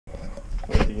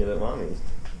get at Mommy.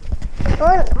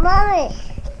 Oh, Mommy.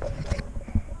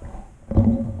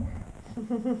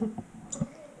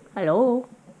 Hello.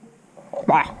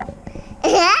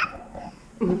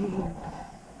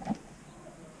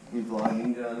 You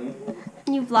vlogging, Johnny?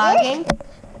 You vlogging?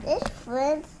 This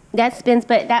spins. That spins,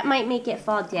 but that might make it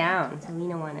fall down, so we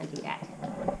don't want to do that.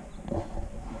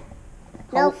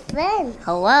 No fins.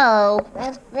 Hello.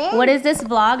 No fins. What is this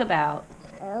vlog about?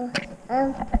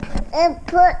 And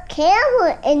put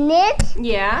camera in it.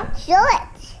 Yeah. Show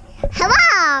it.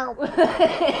 Hello.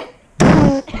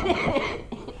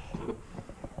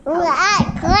 We're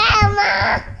at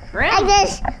Grandma. Grandma. I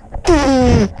just.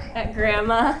 At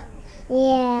Grandma?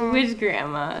 Yeah. Which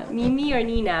Grandma? Mimi or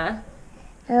Nina?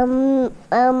 Um,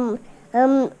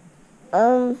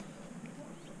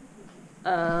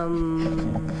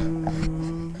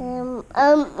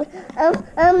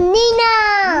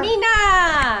 Nina.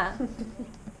 Nina!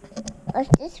 What's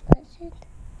this person?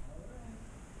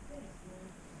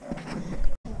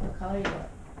 What color you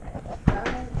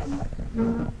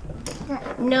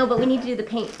want? No, but we need to do the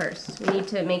paint first. We need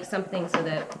to make something so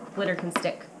that glitter can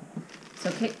stick.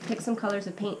 So pick some colors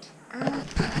of paint.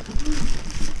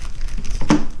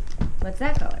 What's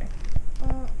that color?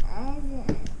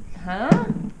 Huh?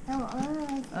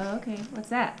 Oh, okay. What's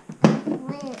that?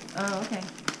 Oh, okay.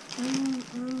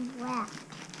 Black.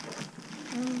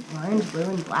 Orange, blue,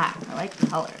 and black. I like the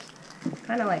colors.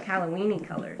 Kind of like Halloween-y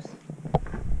colors.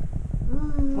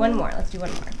 One more. Let's do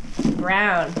one more.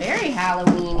 Brown. Very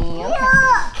Halloween-y.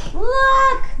 Okay.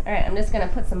 Look! Alright, I'm just going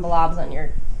to put some blobs on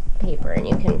your paper and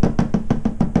you can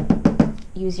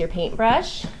use your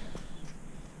paintbrush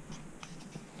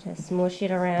to smoosh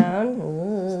it around.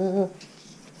 Ooh.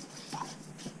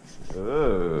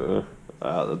 Oh,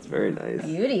 wow, that's very nice.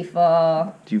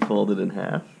 Beautiful. Did you fold it in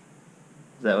half?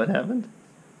 Is that what happened?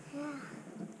 Yeah.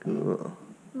 Cool.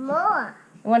 More.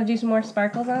 You want to do some more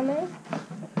sparkles on there?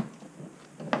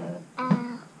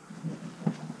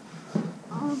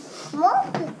 More.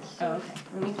 Oh, okay.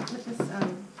 Let me put this,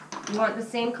 you want the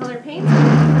same color paints or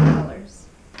different colors?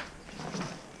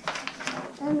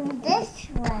 This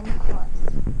one, of course.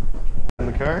 In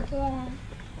the car? Yeah.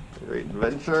 Great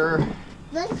adventure.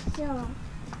 Let's go.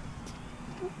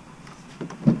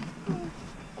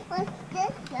 What's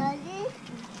this, Daddy?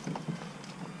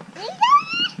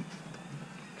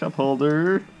 Cup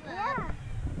holder. Yeah.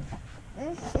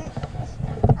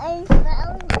 I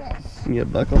found this. You got a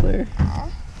buckle there?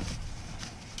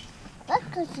 Look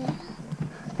at it.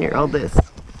 Here, hold this.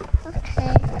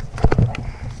 Okay.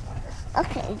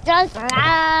 Okay, just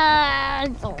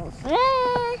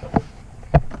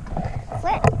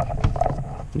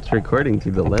It's recording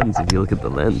through the lens. If you look at the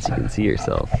lens, you can see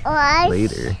yourself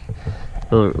later.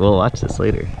 We'll watch this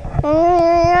later.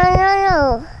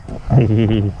 No.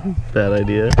 Bad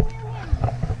idea.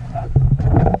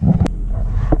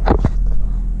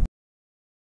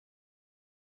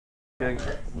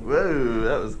 Whoa,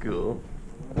 that was cool.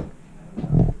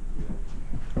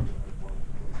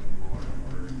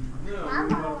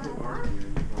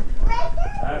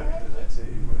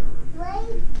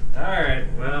 Alright,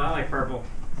 well, I like purple.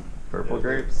 Purple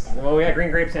grapes? Well, we got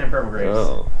green grapes and purple grapes.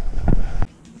 Oh.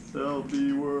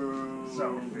 Selfie world.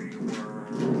 Selfie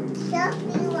world.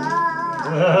 Selfie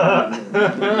walk.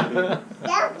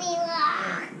 Selfie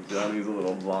walk. Johnny's a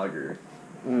little vlogger.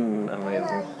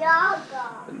 Amazing. Yoga.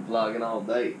 Been vlogging all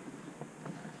day.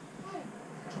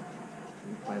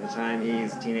 By the time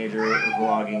he's a teenager,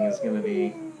 vlogging is going to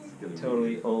be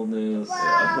totally old news.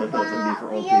 Yeah, that's gonna be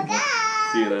for old people.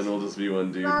 CNN will just be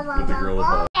one dude with the girl with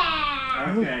a...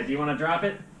 Okay, do you want to drop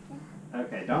it?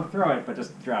 Okay, don't throw it, but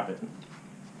just drop it.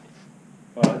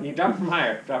 Well, you drop it from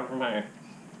higher. Drop it from higher.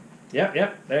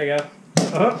 Yep, there you go.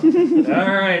 Oh.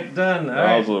 Alright, done. All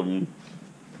right. Awesome.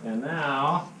 And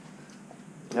now...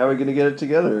 How are we gonna get it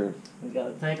together? we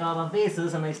got to take all the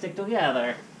pieces and they stick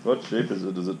together. What shape is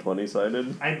it? Is it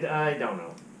 20-sided? I don't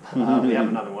know. We have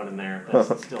another one in there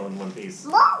that's still in one piece.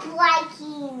 More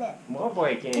breaking. More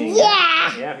breaking.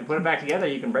 Yeah. Yeah, if you put it back together,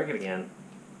 you can break it again.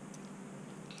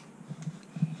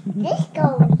 This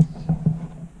goes.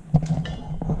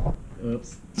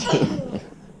 Oops.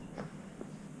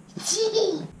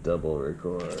 Double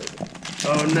record.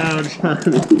 Oh no,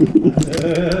 Johnny.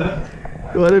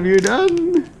 What have you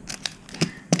done?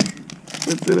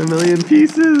 It's in a million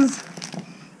pieces.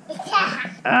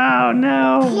 Yeah. Oh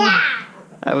no. Yeah.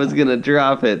 I was gonna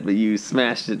drop it, but you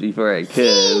smashed it before I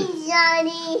could. See,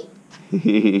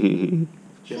 Johnny.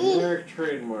 Generic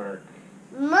trademark.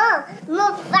 More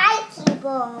spiky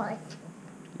balls.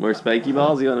 More spiky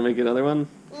balls? You want to make another one?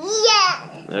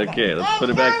 Yeah. Okay, let's put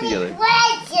it back together.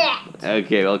 Crash it.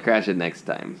 Okay, we'll crash it next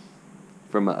time.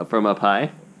 From up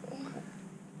high?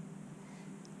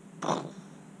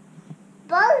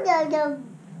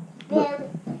 bulldozer.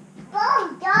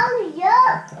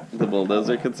 The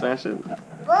bulldozer could smash it?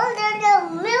 Bulldozer,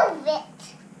 move it.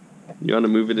 You want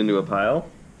to move it into a pile?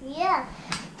 Yeah.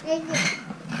 Bulldozer.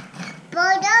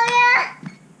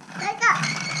 Let's go.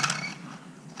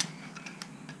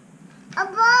 A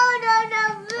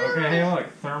bulldozer, move Okay, hey it. look,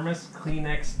 thermos,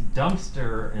 Kleenex,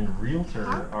 dumpster, and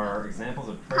realtor are examples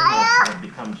of trademarks that have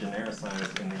become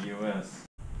genericized in the U.S.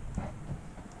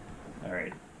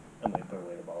 Alright, I might throw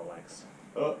away the ball of wax.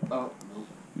 Oh.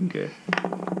 Okay.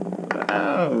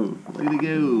 Wow! Way to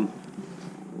go!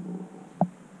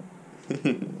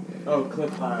 Oh,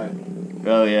 clip high.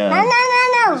 Oh yeah. No.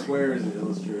 Just where is it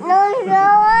illustrated? No.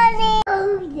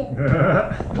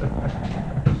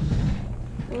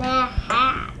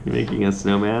 You're making a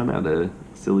snowman out of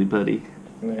silly putty.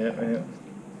 Yeah.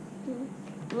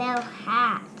 No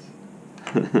hat.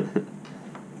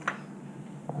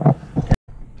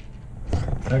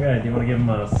 Okay, do you want to give him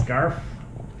a scarf?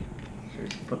 Should we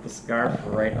put the scarf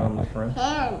right on the front?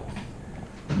 Hands.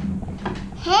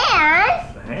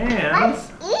 Hands?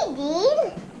 Hands? What's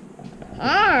eating?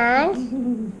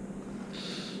 Hands.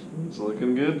 It's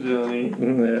looking good, Johnny.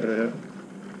 Yeah.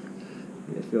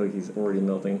 I feel like he's already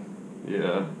melting.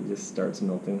 Yeah. He just starts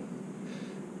melting.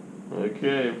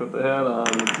 Okay, put the hat on.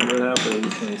 Let's see what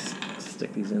happens. Let me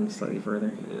stick these in slightly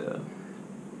further. Yeah.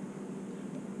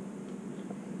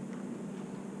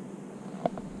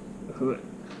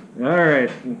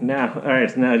 Alright, now do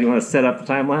you want to set up the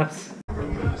time lapse?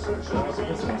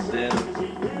 This one's dead.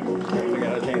 We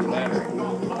gotta change the battery.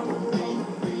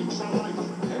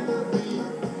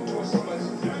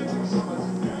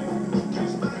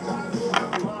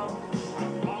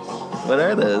 What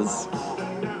are those? A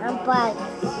bug.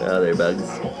 Oh, they're bugs.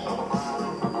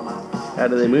 How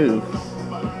do they move?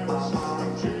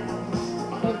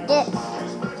 Like this.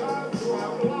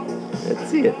 Let's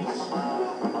see it.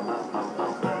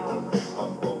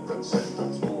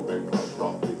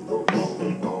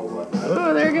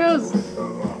 Oh, there it goes.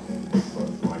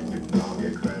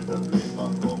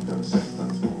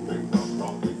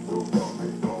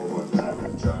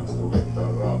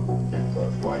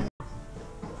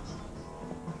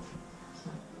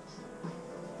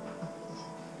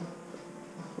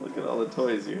 Look at all the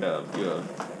toys you have.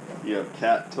 You have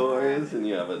cat toys, and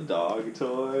you have a dog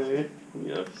toy. And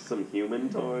you have some human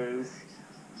toys.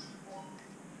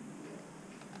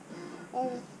 You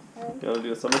want to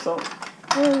do a somersault?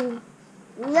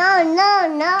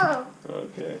 No.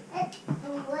 Okay. It's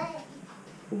away.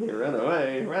 Run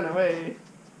away, run away.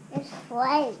 It's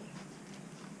away.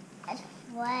 It's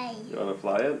away. You want to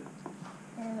fly it?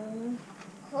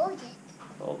 Hold it.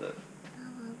 Hold it.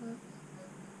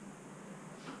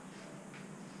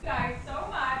 Guys so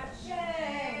much,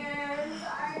 and I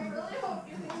really hope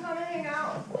you can come and hang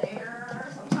out later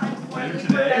sometime when Later you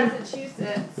today? go to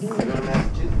Massachusetts. We're going to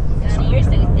Massachusetts. Jonny, you're so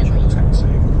silly.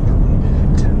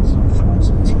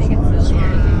 I think it's silly.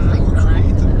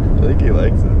 I think he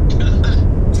likes it.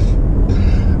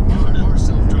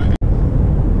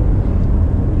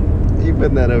 You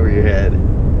putting that over your head.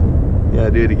 Yeah,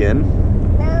 do it again.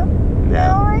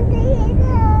 No.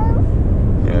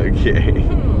 Okay.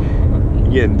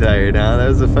 Getting tired, huh? That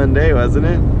was a fun day, wasn't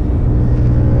it?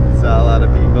 Saw a lot of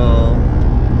people.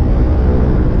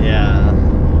 Yeah.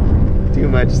 Too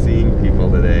much seeing people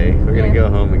today. We're gonna go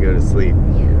home and go to sleep.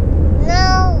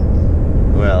 No.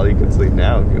 Well, you can sleep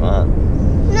now if you want.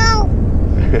 No.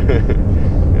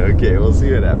 Okay, we'll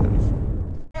see what happens.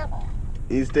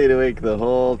 You stayed awake the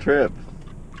whole trip.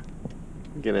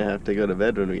 You're gonna have to go to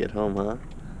bed when we get home, huh?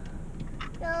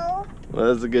 No. Well, it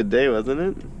was a good day, wasn't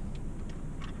it?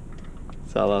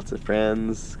 Saw lots of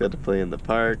friends, got to play in the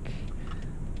park.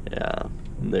 Yeah,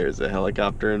 and there's a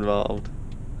helicopter involved.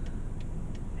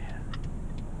 Yeah.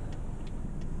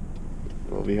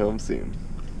 We'll be home soon.